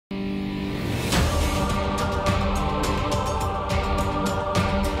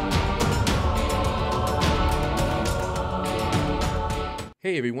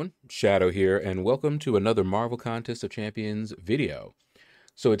Hey everyone, Shaedow here, and welcome to another Marvel Contest of Champions video.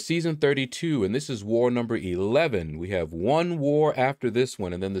 So it's season 32, and this is war number 11. We have one war after this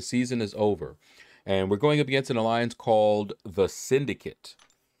one, and then the season is over. And we're going up against an alliance called the Syndicate.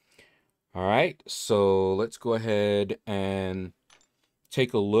 All right, so let's go ahead and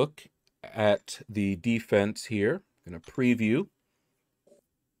take a look at the defense here in a preview.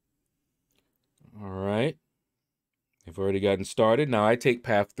 All right. I've already gotten started. Now I take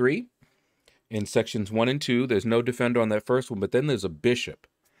path 3 in sections 1 and 2. There's no defender on that first one, but then there's a bishop.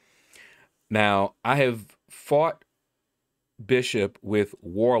 Now I have fought bishop with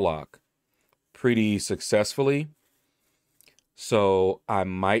warlock pretty successfully, so I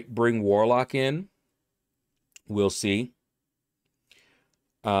might bring warlock in. We'll see.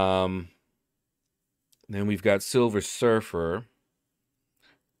 Then we've got Silver Surfer.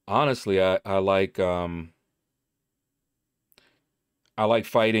 Honestly, I like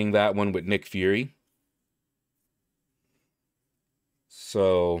fighting that one with Nick Fury.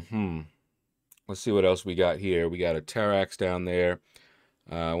 So, let's see what else we got here. We got a Terax down there.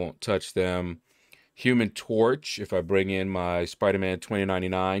 I won't touch them. Human Torch, if I bring in my Spider-Man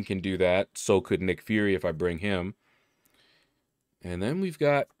 2099, can do that. So could Nick Fury if I bring him. And then we've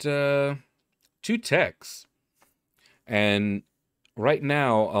got 2 techs. And right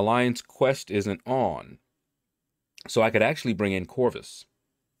now, Alliance Quest isn't on. So I could actually bring in Corvus.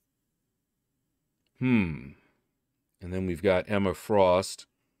 And then we've got Emma Frost.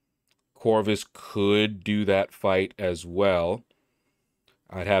 Corvus could do that fight as well.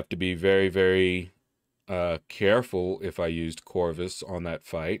 I'd have to be very, very careful if I used Corvus on that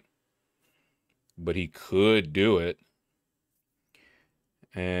fight. But he could do it.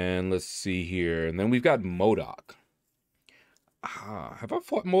 And let's see here. And then we've got MODOK. Have I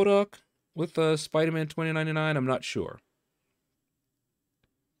fought MODOK with Spider-Man 2099? I'm not sure.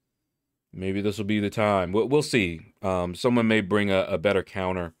 Maybe this will be the time. We'll see. Someone may bring a better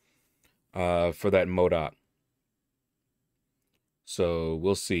counter for that MODOK. So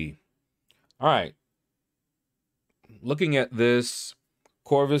we'll see. All right. Looking at this,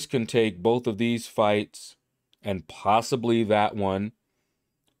 Corvus can take both of these fights and possibly that one.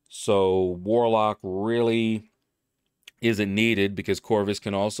 So Warlock really isn't needed because Corvus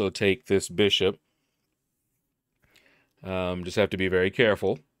can also take this bishop. Just have to be very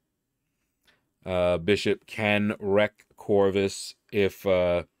careful. Bishop can wreck Corvus if,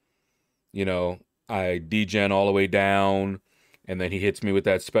 you know, I degen all the way down and then he hits me with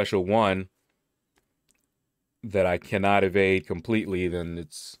that special one that I cannot evade completely, then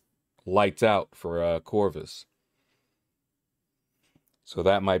it's lights out for Corvus. So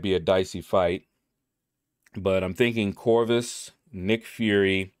that might be a dicey fight. But I'm thinking Corvus, Nick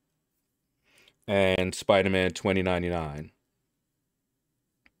Fury, and Spider-Man 2099.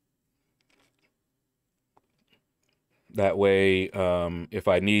 That way, if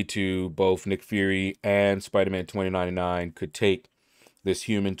I need to, both Nick Fury and Spider-Man 2099 could take this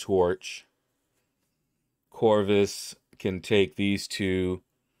Human Torch. Corvus can take these two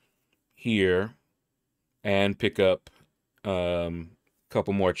here and pick up a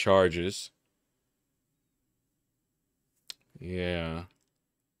couple more charges. Yeah.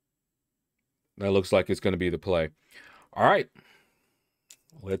 That looks like it's going to be the play. All right.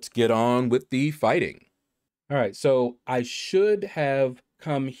 Let's get on with the fighting. All right, so I should have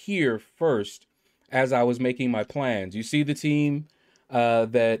come here first as I was making my plans. You see the team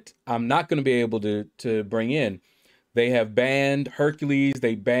that I'm not going to be able to bring in. They have banned Hercules.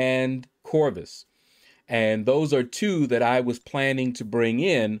 They banned Corvus. And those are 2 that I was planning to bring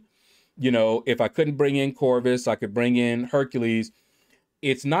in. You know, if I couldn't bring in Corvus, I could bring in Hercules.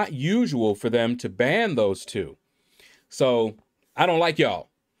 It's not usual for them to ban those 2. So I don't like y'all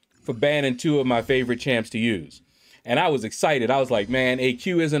for banning 2 of my favorite champs to use. And I was excited. I was like, man,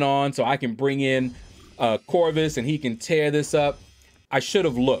 AQ isn't on, so I can bring in Corvus and he can tear this up. I should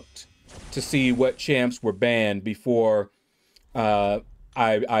have looked to see what champs were banned before I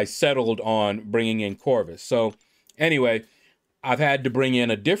settled on bringing in Corvus. So anyway, I've had to bring in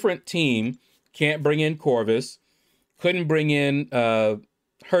a different team. Can't bring in Corvus. Couldn't bring in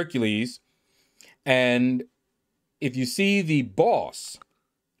Hercules. And if you see the boss,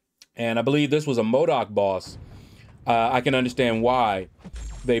 and I believe this was a MODOK boss, I can understand why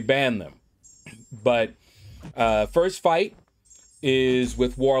they banned them. But first fight is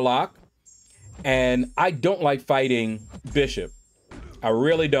with Warlock. And I don't like fighting Bishop. I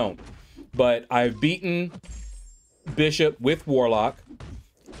really don't. But I've beaten Bishop with Warlock.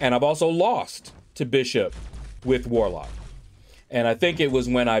 And I've also lost to Bishop with Warlock. And I think it was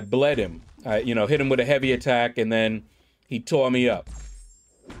when I bled him. I, hit him with a heavy attack and then he tore me up.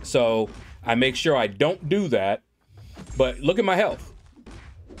 So I make sure I don't do that. But look at my health.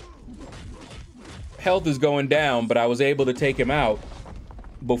 Health is going down, but I was able to take him out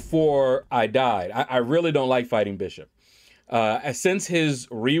before I died. I really don't like fighting Bishop. Since his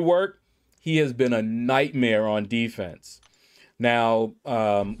rework, he has been a nightmare on defense. Now,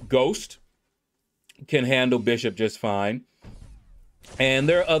 Ghost can handle Bishop just fine. And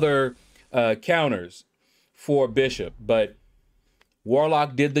there are other counters for Bishop, but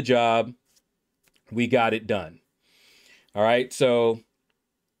Warlock did the job. We got it done. All right, so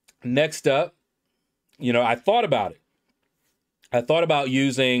next up, you know, I thought about it. I thought about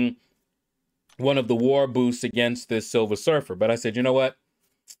using one of the war boosts against this Silver Surfer, but I said, you know what?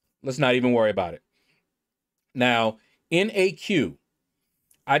 Let's not even worry about it. Now, in AQ,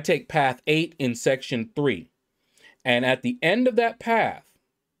 I take path 8 in section 3. And at the end of that path,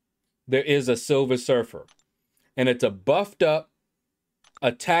 there is a Silver Surfer. And it's a buffed up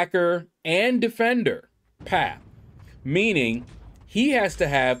attacker and defender path. Meaning, he has to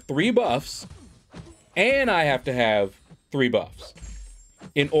have 3 buffs, and I have to have 3 buffs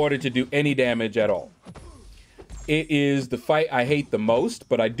in order to do any damage at all. It is the fight I hate the most,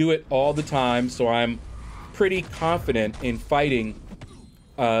 but I do it all the time, so I'm pretty confident in fighting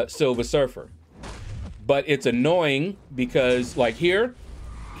Silver Surfer. But it's annoying because, like here,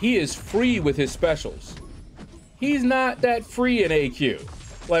 he is free with his specials. He's not that free in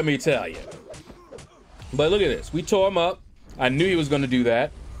AQ, let me tell you. But look at this. We tore him up. I knew he was going to do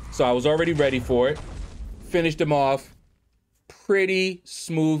that, so I was already ready for it. Finished him off pretty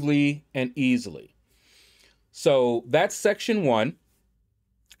smoothly and easily. So that's section 1.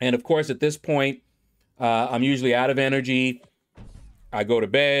 And of course, at this point, I'm usually out of energy. I go to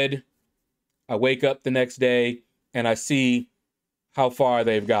bed. I wake up the next day and I see how far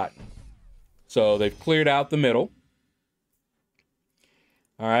they've gotten. So they've cleared out the middle.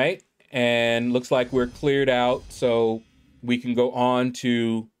 All right. And looks like we're cleared out. So we can go on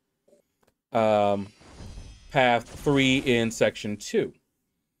to path 3 in section 2.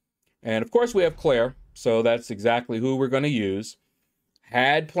 And of course we have Claire. So that's exactly who we're going to use.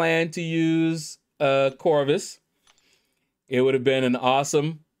 Had planned to use Corvus. It would have been an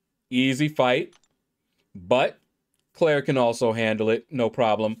awesome, easy fight. But Claire can also handle it, no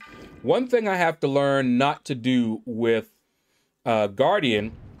problem. One thing I have to learn not to do with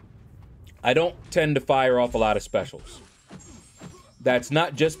Guardian, I don't tend to fire off a lot of specials. That's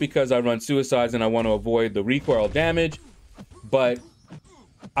not just because I run suicides and I want to avoid the recoil damage, but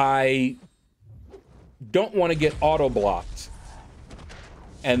I don't want to get auto-blocked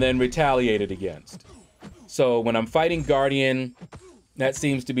and then retaliated against. So when I'm fighting Guardian, that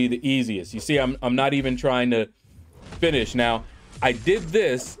seems to be the easiest. You see, I'm not even trying to finish. Now, I did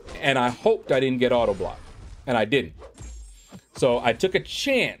this, and I hoped I didn't get auto-blocked, and I didn't. So I took a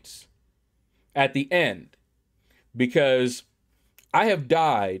chance at the end, because I have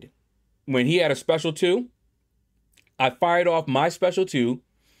died when he had a special 2. I fired off my special 2.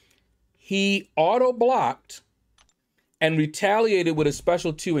 He auto-blocked and retaliated with a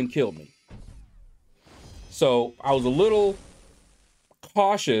special 2 and killed me. So I was a little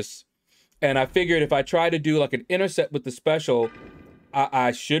cautious, and I figured if I try to do like an intercept with the special,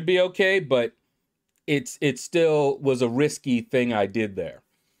 I should be okay, but it still was a risky thing I did there.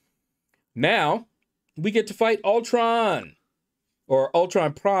 Now, we get to fight Ultron, or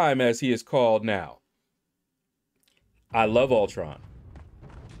Ultron Prime as he is called now. I love Ultron.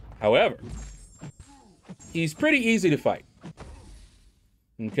 However, he's pretty easy to fight.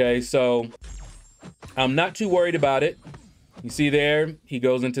 Okay, so I'm not too worried about it. You see there, he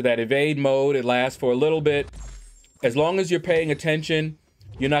goes into that evade mode. It lasts for a little bit. As long as you're paying attention,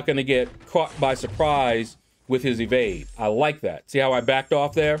 you're not going to get caught by surprise with his evade. I like that. See how I backed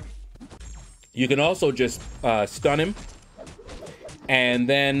off there? You can also just stun him and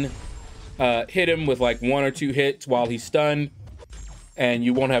then hit him with like 1 or 2 hits while he's stunned, and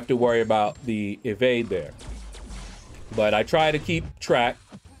you won't have to worry about the evade there. But I try to keep track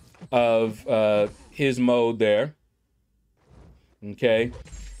of his mode there. Okay.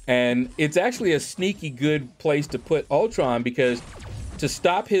 And it's actually a sneaky good place to put Ultron, because to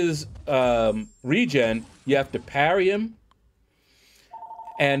stop his regen, you have to parry him.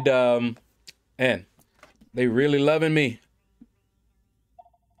 And they really loving me.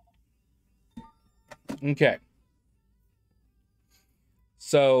 Okay.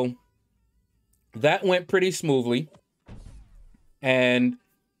 So that went pretty smoothly. And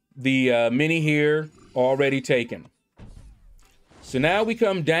the mini here already taken. So now we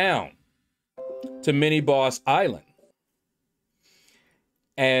come down to Mini Boss Island.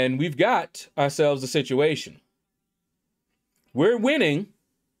 And we've got ourselves a situation. We're winning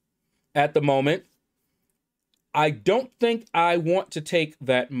at the moment. I don't think I want to take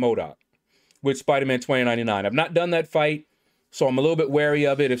that MODOK with Spider-Man 2099. I've not done that fight, so I'm a little bit wary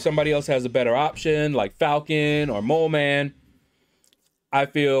of it. If somebody else has a better option, like Falcon or Mole Man, I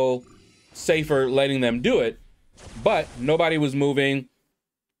feel safer letting them do it. But nobody was moving.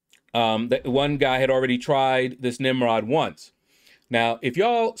 That one guy had already tried this Nimrod once. Now, if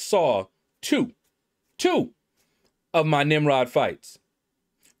y'all saw two of my Nimrod fights,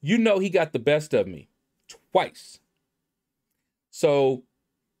 you know he got the best of me twice. So,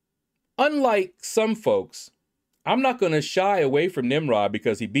 unlike some folks, I'm not going to shy away from Nimrod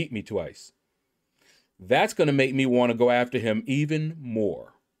because he beat me twice. That's going to make me want to go after him even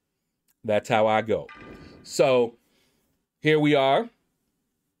more. That's how I go. So, here we are.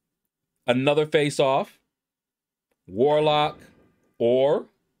 Another face-off. Warlock or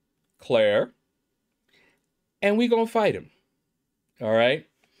Claire. And we going to fight him. All right?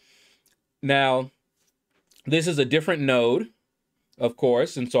 Now, this is a different node, of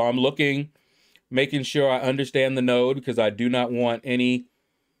course, and so I'm making sure I understand the node because I do not want any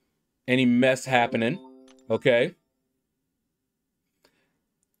mess happening, okay?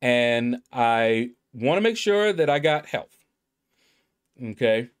 And I want to make sure that I got health,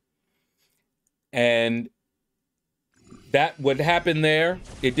 okay? And that what happened there,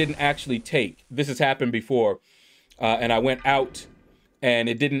 it didn't actually take. This has happened before, and I went out, and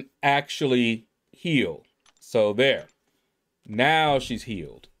it didn't actually heal. So there. Now she's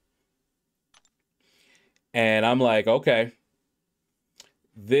healed. And I'm like, okay.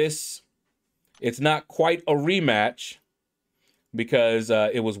 It's not quite a rematch because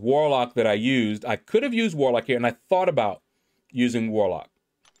it was Warlock that I used. I could have used Warlock here, and I thought about using Warlock.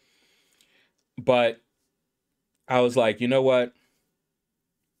 But I was like, you know what?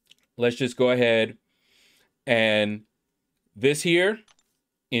 Let's just go ahead and this here,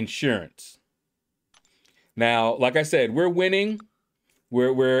 insurance. Now, like I said, we're winning.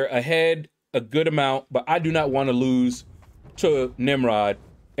 We're ahead a good amount, but I do not want to lose to Nimrod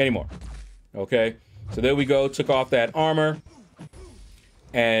anymore. Okay? So there we go. Took off that armor.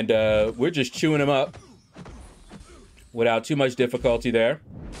 And we're just chewing him up without too much difficulty there.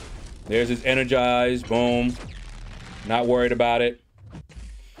 There's his energized. Boom. Not worried about it.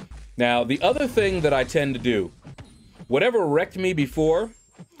 Now, the other thing that I tend to do, whatever wrecked me before,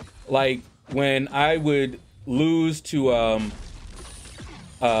 like when I would lose to,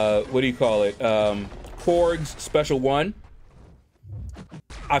 what do you call it? Korg's Special 1,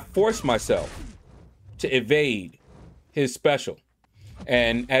 I forced myself to evade his special.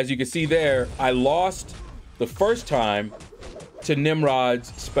 And as you can see there, I lost the first time to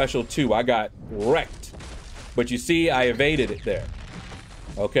Nimrod's Special 2. I got wrecked. But you see, I evaded it there.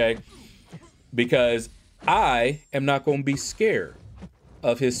 Okay? Because I am not going to be scared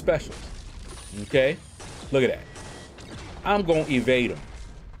of his specials. Okay? Look at that. I'm going to evade him.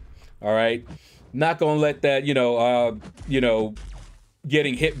 All right? Not going to let that,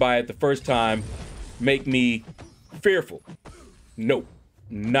 getting hit by it the first time make me fearful. Nope.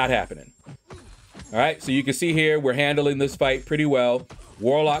 Not happening. All right? So you can see here, we're handling this fight pretty well.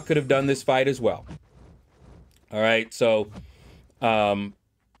 Warlock could have done this fight as well. All right? So,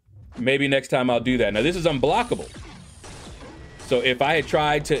 maybe next time I'll do that. Now, this is unblockable. So if I had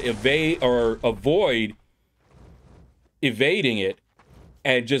tried to evade or avoid evading it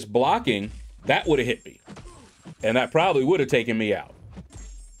and just blocking, that would have hit me. And that probably would have taken me out.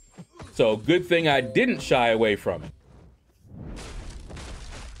 So good thing I didn't shy away from it.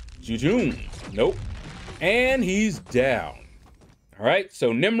 Jujun. Nope. And he's down. All right.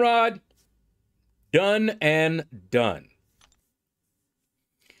 So Nimrod, done and done.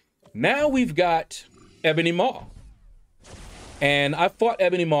 Now we've got Ebony Maw. And I fought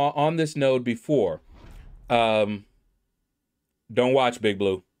Ebony Maw on this node before. Don't watch, Big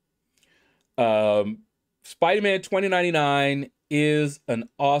Blue. Spider-Man 2099 is an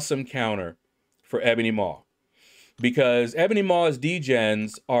awesome counter for Ebony Maw. Because Ebony Maw's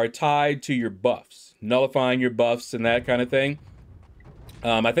degens are tied to your buffs. Nullifying your buffs and that kind of thing.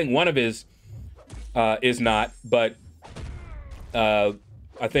 I think one of his is not, but I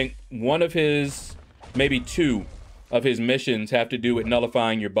think one of his, maybe two of his missions have to do with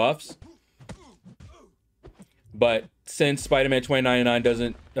nullifying your buffs. But since Spider-Man 2099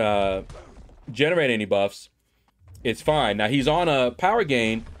 doesn't generate any buffs, it's fine. Now, he's on a power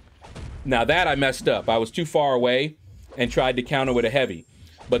gain. Now, that I messed up. I was too far away and tried to counter with a heavy.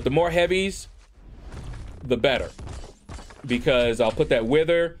 But the more heavies, the better. Because I'll put that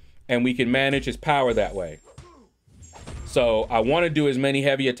wither, and we can manage his power that way. So I want to do as many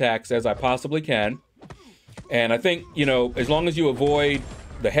heavy attacks as I possibly can. And I think, as long as you avoid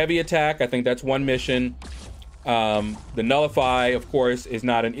the heavy attack, I think that's one mission. The nullify, of course, is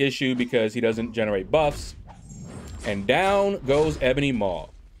not an issue because he doesn't generate buffs. And down goes Ebony Maw.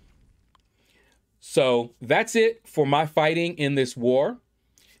 So that's it for my fighting in this war.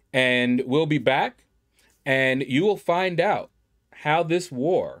 And we'll be back and you will find out how this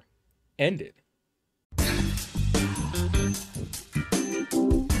war ended.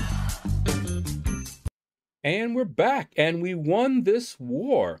 And we're back and we won this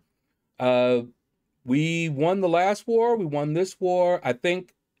war. We won the last war. We won this war. I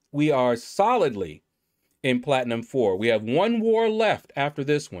think we are solidly in Platinum 4. We have one war left after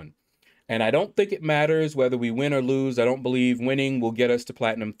this one. And I don't think it matters whether we win or lose. I don't believe winning will get us to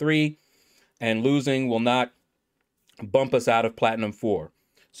Platinum 3 and losing will not bump us out of Platinum 4.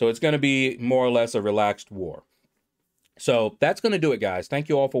 So it's going to be more or less a relaxed war. So that's going to do it, guys. Thank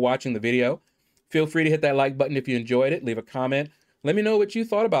you all for watching the video. Feel free to hit that like button if you enjoyed it. Leave a comment. Let me know what you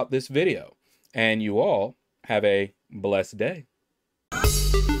thought about this video. And you all have a blessed day.